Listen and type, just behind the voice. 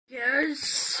guys,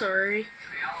 sorry.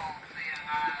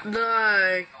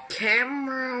 The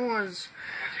camera was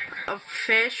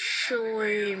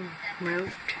officially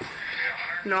moved.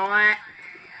 Not.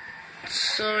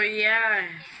 So yeah,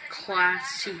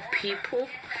 classy people.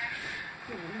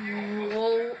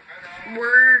 Well,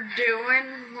 we'll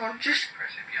just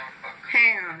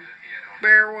hang on.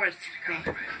 Bear with me.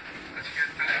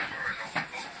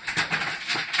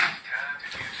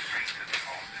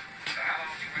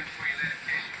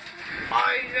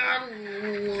 I got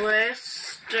a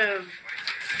list of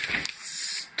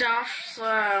stuff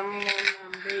that I'm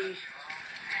gonna be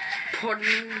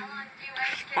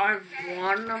I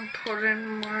wanna put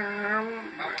in my room.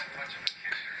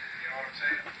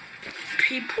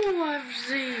 People have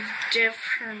the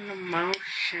different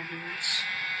emotions,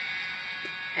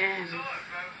 and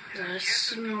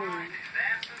that's annoying.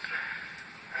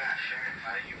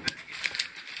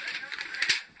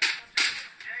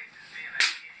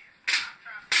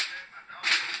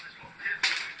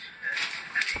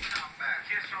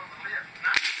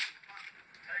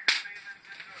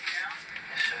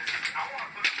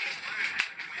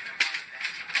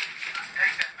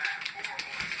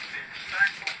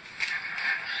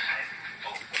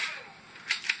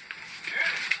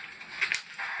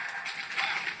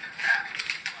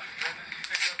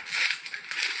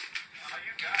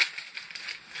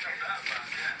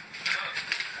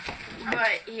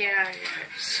 But yeah,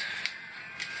 guys,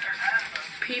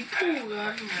 people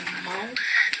love emotion.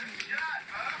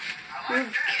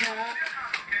 Move, cat.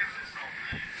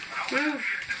 Move.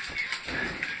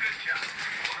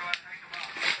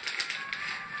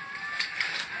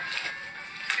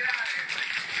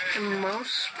 And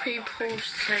most people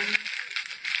think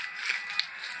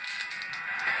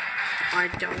I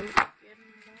don't get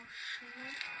emotional.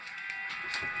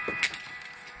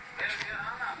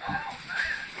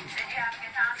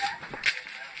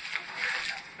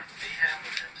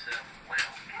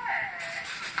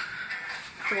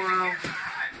 Well,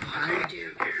 I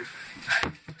do.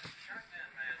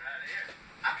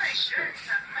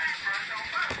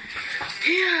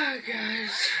 Yeah,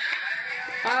 guys,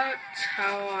 that's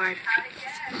how I feel.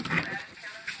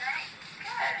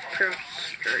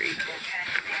 Frustrated.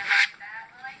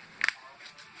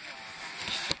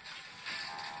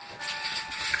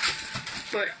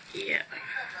 But yeah.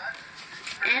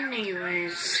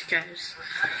 Anyways, guys,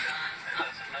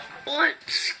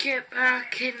 let's get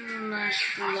back in this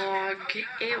vlog.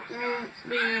 It won't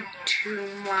be too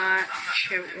much.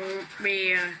 It won't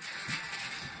be a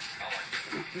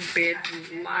big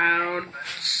loud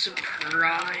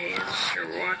surprise or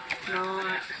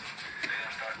whatnot.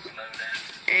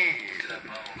 And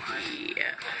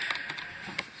yeah,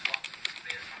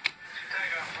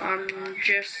 I'm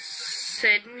just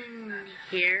sitting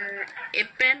here. It's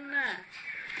been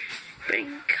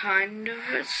kind of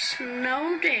a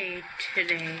snow day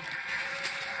today,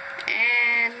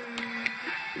 and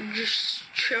just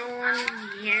chilling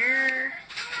here,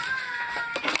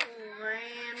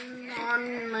 playing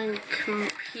on my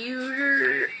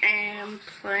computer and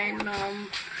playing on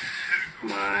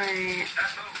my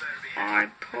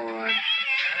iPod.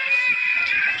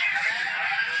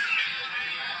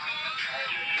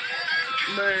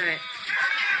 But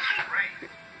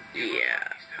yeah.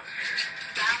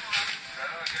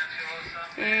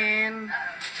 And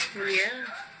yeah.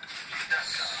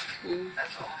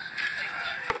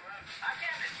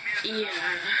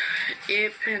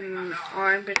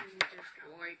 I've been just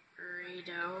like grayed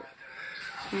out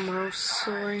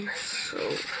mostly. So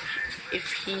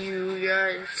if you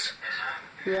guys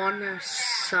wanna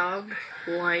sub,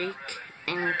 like,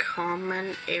 and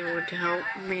comment, it would help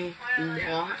me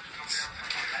lots.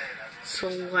 So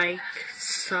like,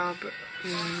 sub,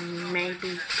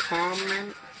 maybe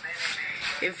comment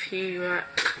if you got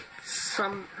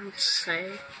something to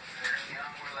say.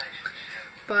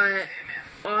 But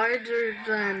other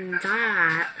than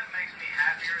that,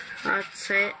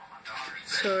 that's it.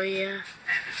 So yeah,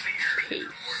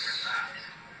 peace.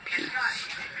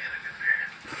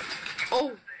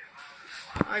 Oh,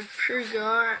 I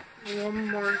forgot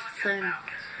one more thing.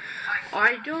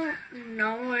 I don't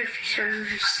know if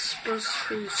there's supposed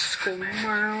to be school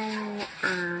tomorrow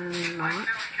or not,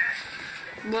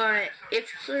 but if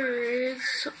there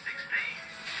is,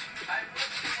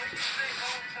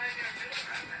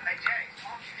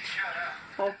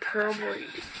 I'll probably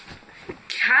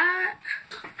cat.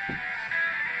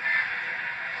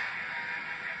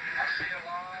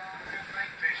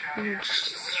 And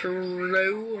just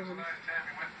throw them.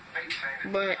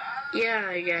 But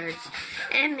yeah, guys.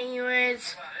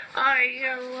 Anyways, I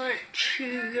gotta let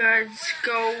you guys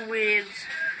go with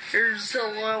There's a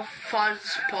little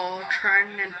fuzzball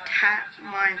trying to tap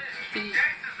my feet.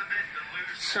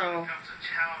 So,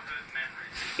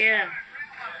 yeah.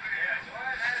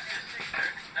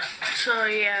 So,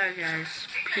 yeah, guys.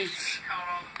 Peace.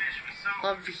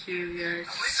 Love you guys.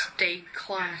 Stay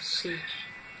classy,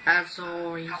 as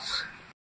always.